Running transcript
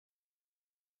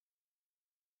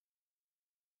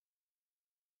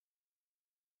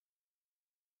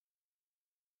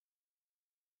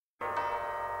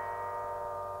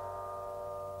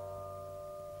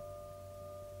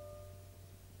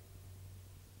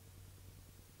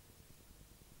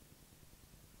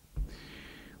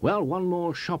Well, one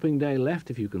more shopping day left,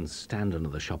 if you can stand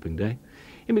another shopping day.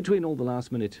 In between all the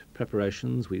last-minute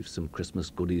preparations, we've some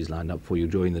Christmas goodies lined up for you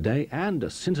during the day and a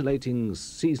scintillating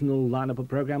seasonal lineup of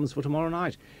programmes for tomorrow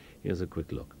night. Here's a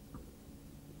quick look.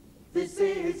 This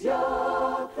is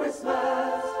your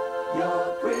Christmas,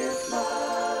 your Christmas.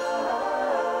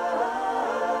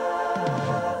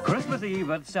 Christmas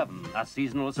Eve at 7, a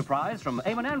seasonal surprise from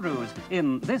Eamon Andrews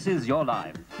in This Is Your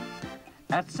Life.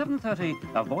 At 7:30,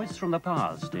 a voice from the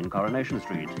past in Coronation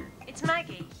Street. It's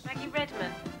Maggie Redman.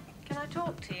 Can I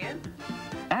talk to you?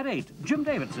 At 8, Jim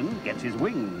Davidson gets his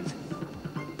wings.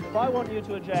 If I want you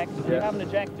to eject and you haven't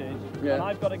ejected, and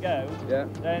I've got to go,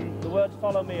 then the words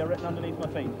 "follow me" are written underneath my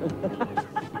feet.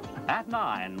 At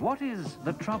 9, what is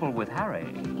the trouble with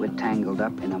Harry? We're tangled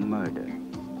up in a murder.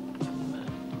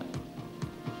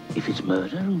 If it's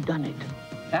murder, who done it?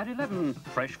 At 11,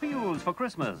 fresh feels for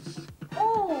Christmas.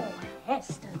 Oh,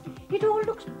 Hester, it all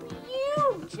looks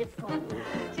beautiful. Do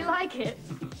you like it?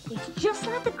 It's just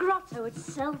like the grotto at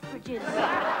Selfridge's.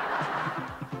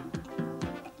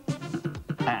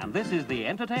 And this is the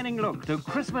entertaining look to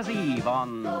Christmas Eve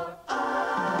on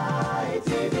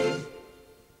ITV.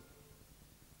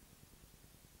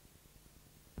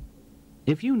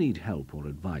 If you need help or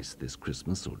advice this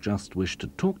Christmas, or just wish to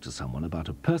talk to someone about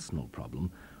a personal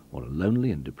problem, or are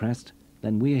lonely and depressed,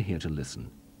 then we're here to listen.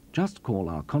 Just call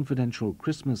our confidential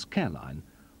Christmas Careline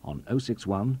on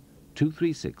 061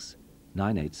 236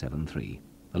 9873.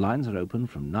 The lines are open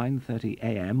from 9:30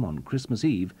 a.m. on Christmas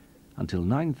Eve until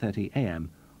 9:30 a.m.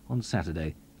 on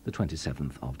Saturday, the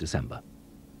 27th of December.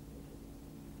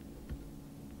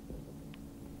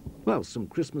 Well, some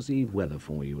Christmas Eve weather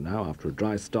for you now. After a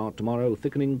dry start tomorrow,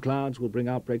 thickening clouds will bring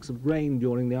outbreaks of rain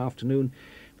during the afternoon,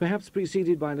 perhaps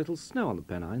preceded by a little snow on the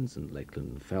Pennines and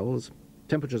Lakeland Fells.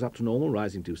 Temperatures up to normal,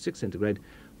 rising to 6 centigrade,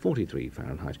 43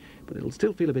 Fahrenheit, but it'll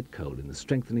still feel a bit cold in the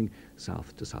strengthening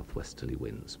south to southwesterly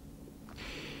winds.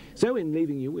 So, in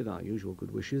leaving you with our usual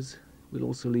good wishes, we'll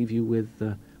also leave you with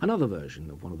another version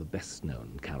of one of the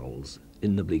best-known carols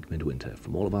in the Bleak Midwinter.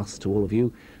 From all of us to all of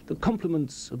you, the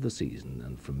compliments of the season,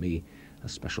 and from me, a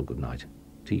special good night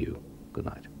to you. Good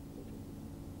night.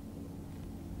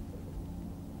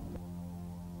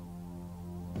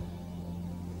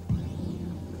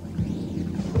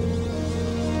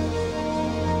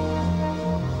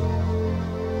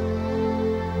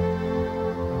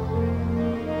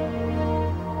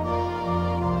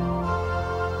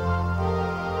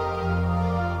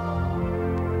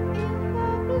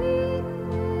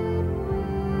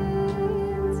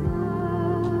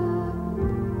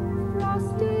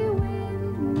 Frosty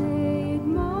wind made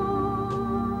my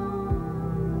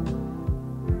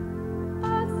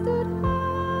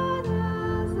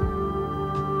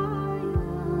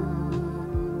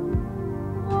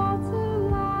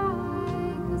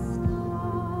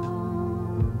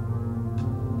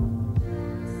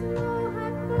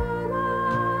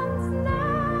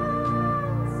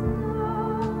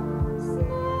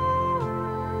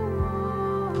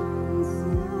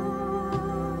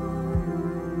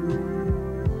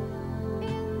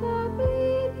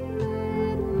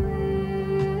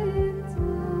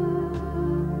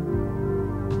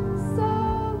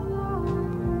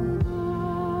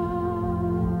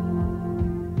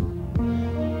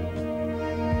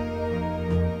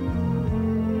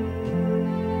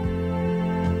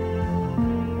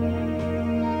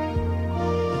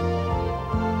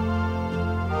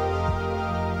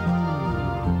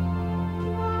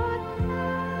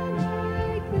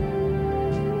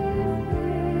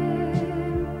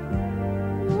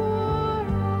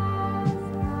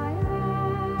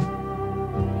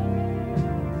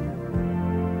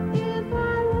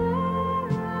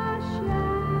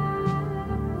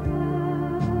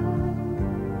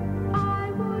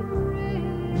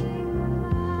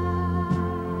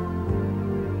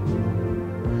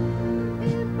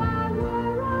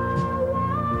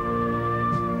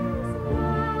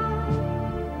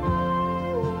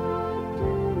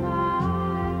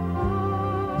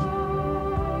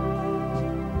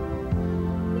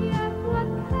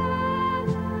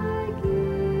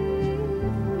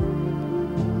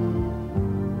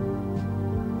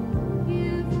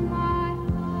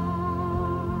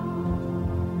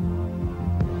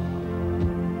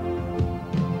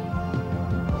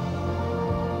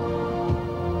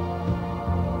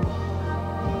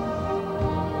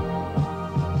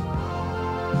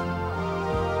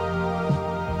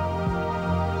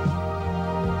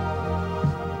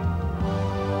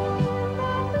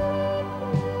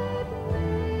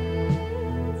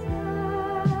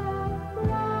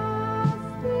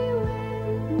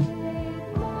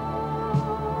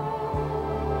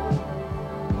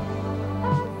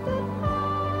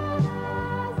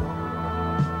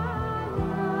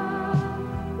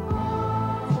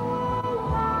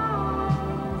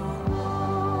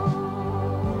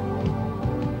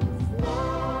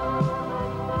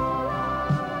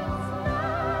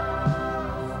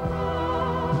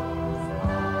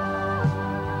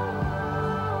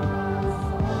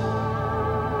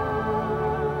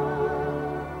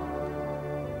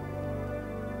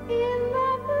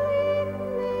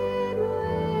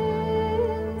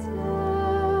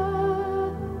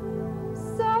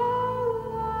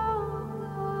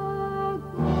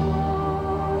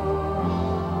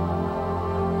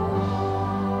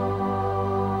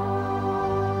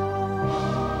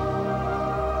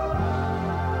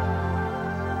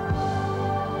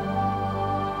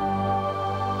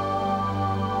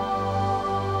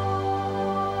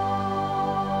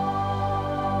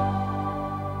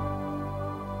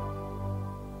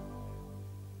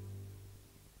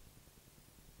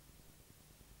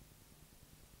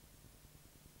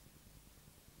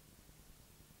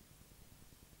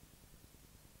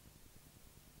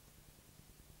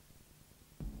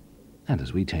And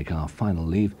as we take our final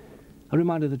leave, a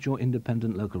reminder that your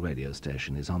independent local radio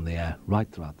station is on the air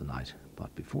right throughout the night.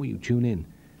 But before you tune in,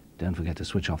 don't forget to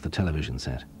switch off the television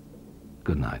set.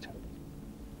 Good night.